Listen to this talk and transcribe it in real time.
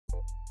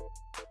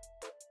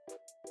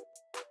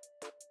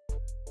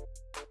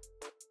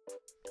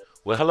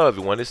Well, hello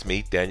everyone. It's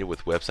me, Daniel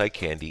with Website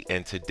Candy,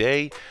 and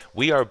today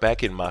we are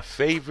back in my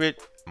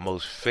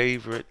most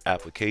favorite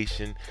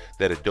application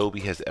that Adobe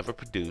has ever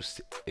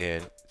produced,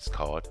 and it's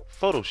called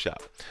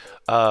Photoshop.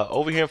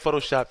 Over here in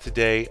Photoshop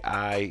today,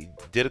 I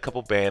did a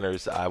couple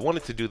banners. I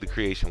wanted to do the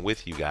creation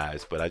with you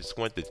guys, but I just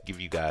wanted to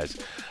give you guys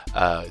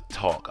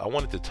talk. I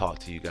wanted to talk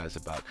to you guys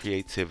about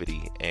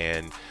creativity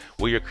and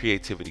where your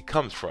creativity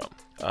comes from.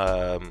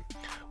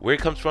 Where it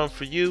comes from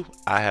for you,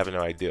 I have no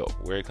idea.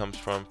 Where it comes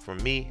from for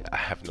me, I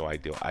have no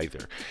idea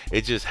either.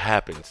 It just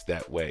happens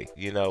that way,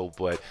 you know.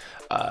 But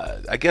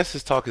I guess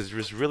this talk is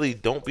just really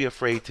don't be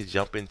afraid to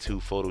jump into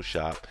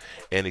Photoshop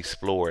and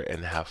explore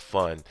and have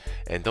fun.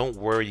 And don't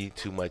worry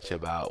too much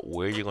about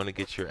where you're going to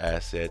get your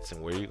assets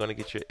and where you're going to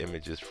get your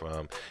images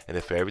from. And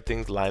if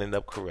everything's lining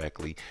up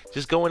correctly,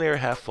 just go in there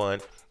and have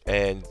fun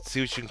and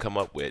see what you can come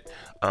up with.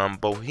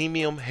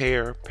 Bohemian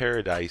Hair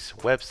Paradise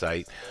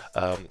website,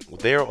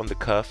 they're on the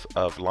cusp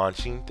of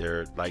launching.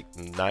 They're like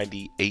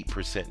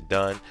 98%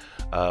 done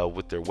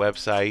with their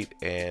website,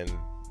 and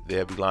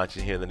they'll be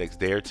launching here in the next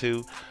day or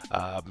two.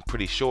 I'm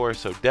pretty sure,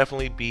 so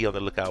definitely be on the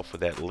lookout for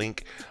that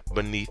link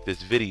beneath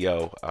this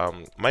video.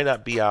 Might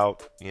not be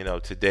out, you know,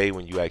 today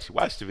when you actually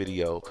watch the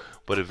video,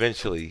 but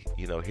eventually,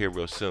 you know, here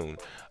real soon.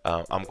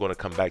 I'm going to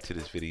come back to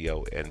this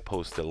video and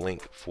post a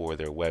link for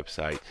their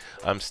website.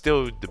 I'm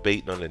still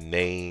debating on the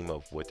name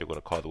of what they're going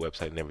to call the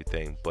website and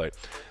everything, but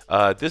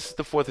this is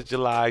the 4th of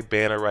July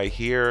banner right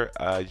here.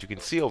 As you can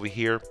see over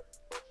here,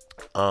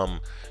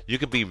 you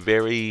can be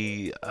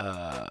very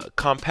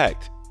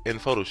compact in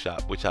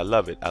Photoshop, which I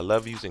love it. I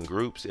love using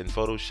groups in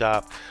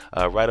Photoshop.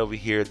 Right over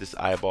here, this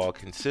eyeball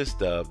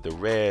consists of the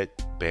red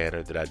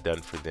banner that I've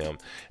done for them,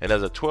 and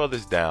as I twirl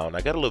this down,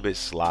 I got a little bit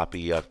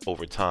sloppy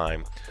over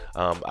time.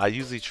 I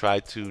usually try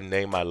to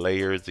name my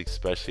layers,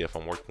 especially if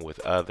I'm working with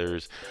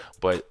others,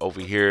 but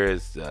over here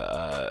is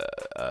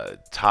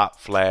top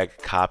flag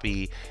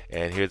copy,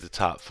 and here's the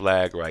top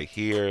flag right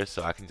here,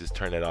 so I can just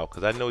turn that off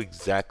because I know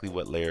exactly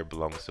what layer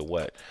belongs to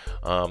what.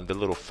 The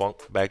little funk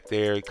back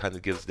there kind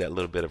of gives that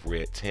little bit of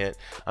red tint.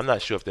 I'm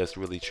not sure if that's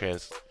really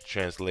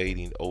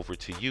translating over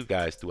to you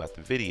guys throughout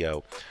the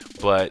video,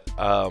 but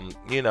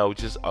you know,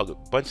 just a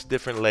bunch of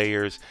different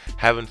layers,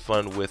 having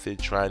fun with it,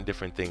 trying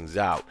different things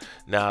out.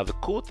 Now the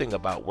cool thing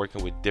about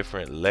working with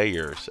different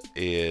layers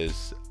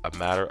is a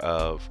matter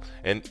of,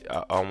 and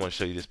I want to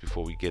show you this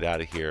before we get out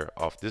of here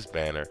off this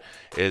banner,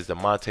 is the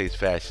Monte's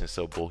fashion.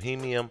 So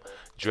Bohemian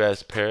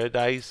Dress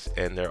Paradise,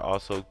 and they're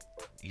also,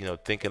 you know,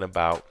 thinking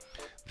about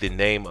the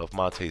name of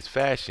Monte's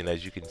fashion.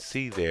 As you can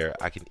see there,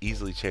 I can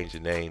easily change the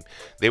name.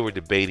 They were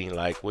debating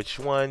like, which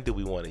one do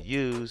we want to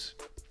use?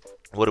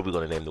 What are we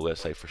going to name the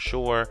website for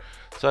sure?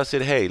 So I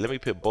said, hey, let me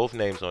put both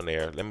names on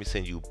there. Let me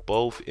send you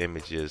both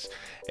images,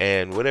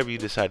 and whatever you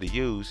decide to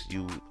use,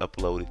 you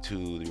upload it to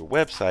your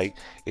website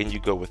and you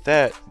go with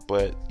that.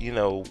 But you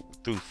know,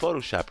 through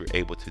Photoshop, you're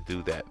able to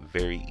do that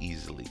very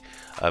easily,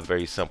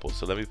 very simple.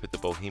 So let me put the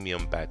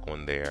Bohemian back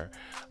on there,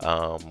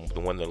 the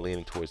one they're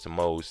leaning towards the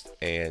most,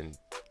 and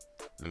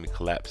let me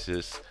collapse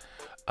this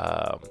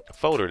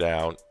folder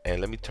down, and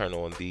let me turn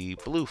on the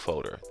blue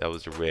folder. That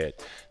was the red.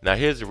 Now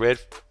here's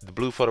the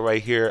blue folder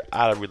right here.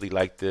 I really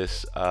like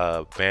this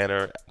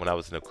banner. When I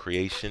was in the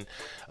creation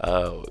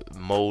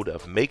mode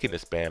of making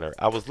this banner,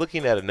 I was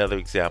looking at another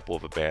example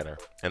of a banner,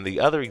 and the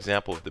other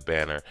example of the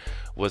banner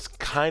was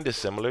kind of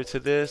similar to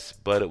this,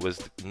 but it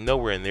was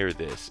nowhere near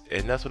this.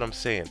 And that's what I'm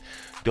saying.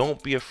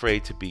 Don't be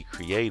afraid to be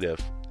creative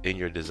in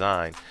your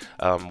design.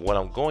 What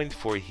I'm going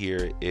for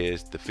here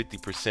is the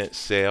 50%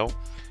 sale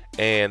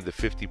and the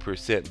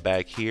 50%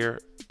 back here.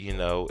 You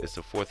know, it's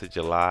the 4th of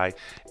July.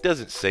 It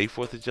doesn't say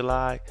 4th of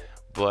July,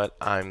 but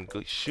I'm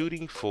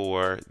shooting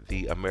for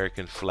the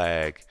American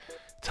flag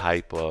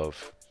type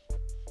of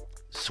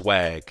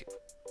swag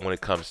when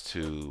it comes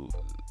to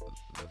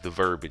the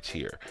verbiage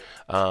here.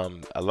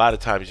 A lot of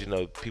times, you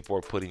know, people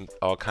are putting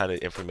all kind of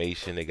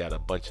information. They got a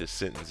bunch of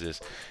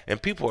sentences,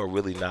 and people are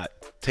really not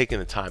taking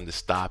the time to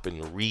stop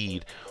and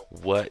read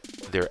what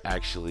they're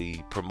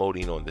actually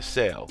promoting on the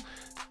sale.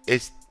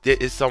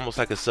 It's almost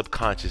like a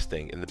subconscious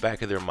thing in the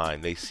back of their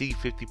mind. They see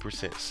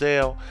 50%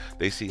 sale,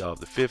 they see all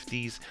the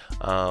 50s,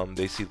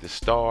 they see the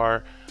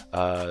star,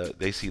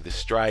 they see the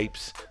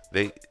stripes.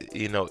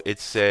 You know, it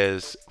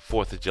says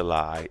 4th of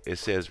July, it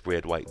says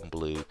red, white, and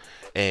blue,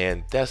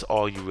 and that's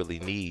all you really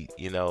need,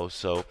 you know.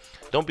 So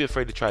don't be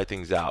afraid to try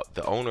things out.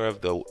 The owner of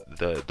the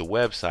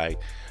website,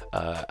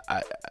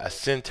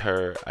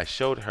 I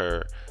showed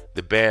her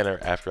the banner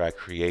after I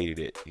created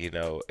it, you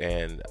know,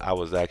 and I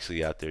was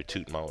actually out there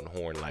tooting my own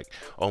horn like,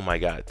 oh my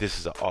God, this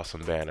is an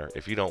awesome banner.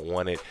 If you don't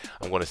want it,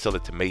 I'm going to sell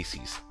it to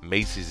Macy's.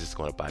 Macy's is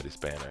going to buy this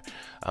banner,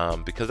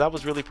 because I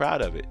was really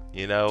proud of it,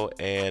 you know,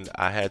 and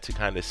I had to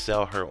kind of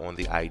sell her on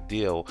the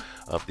ideal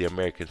of the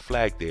American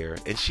flag there,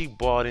 and she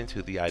bought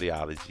into the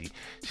ideology.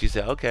 She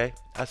said, okay,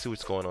 I see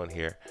what's going on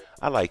here.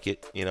 I like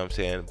it, you know what I'm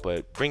saying,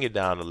 but bring it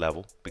down a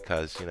level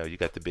because, you know, you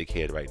got the big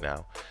head right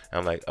now. And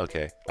I'm like,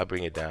 okay, I'll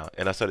bring it down.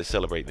 And I started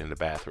celebrating in the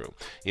bathroom,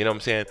 you know what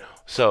I'm saying?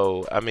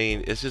 So, I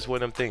mean, it's just one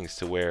of them things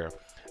to where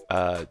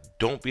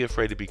don't be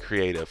afraid to be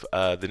creative.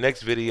 The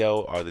next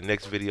video, or the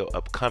next video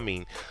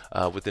upcoming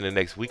within the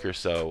next week or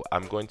so,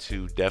 I'm going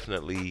to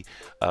definitely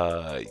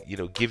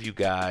give you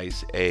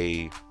guys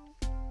a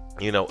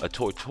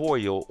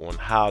tutorial on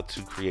how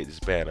to create this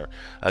banner.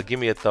 Give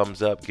me a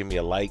thumbs up, give me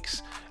a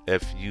likes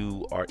if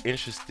you are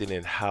interested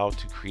in how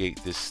to create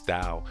this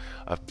style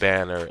of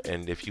banner,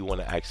 and if you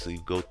want to actually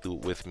go through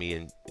it with me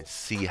and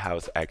see how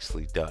it's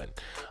actually done.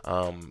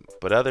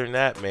 But other than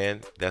that,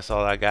 man, that's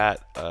all I got.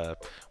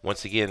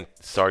 Once again,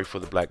 sorry for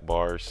the black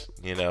bars,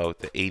 the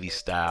 80s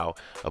style.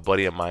 A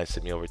buddy of mine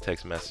sent me over a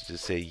text message to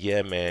say,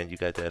 yeah man, you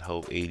got that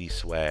whole 80s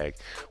swag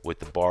with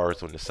the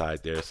bars on the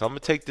side there. So I'm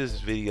gonna take this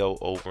video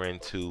over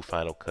into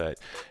Final Cut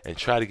and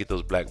try to get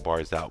those black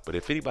bars out. But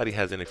if anybody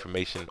has any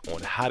information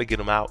on how to get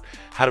them out,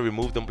 how to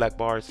remove them black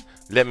bars,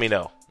 let me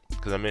know,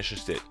 because I'm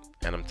interested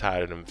and I'm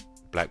tired of them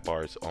black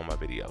bars on my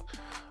video.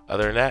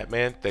 Other than that,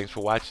 man, thanks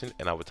for watching,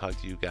 and I will talk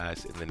to you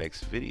guys in the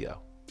next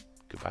video.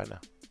 Goodbye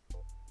now.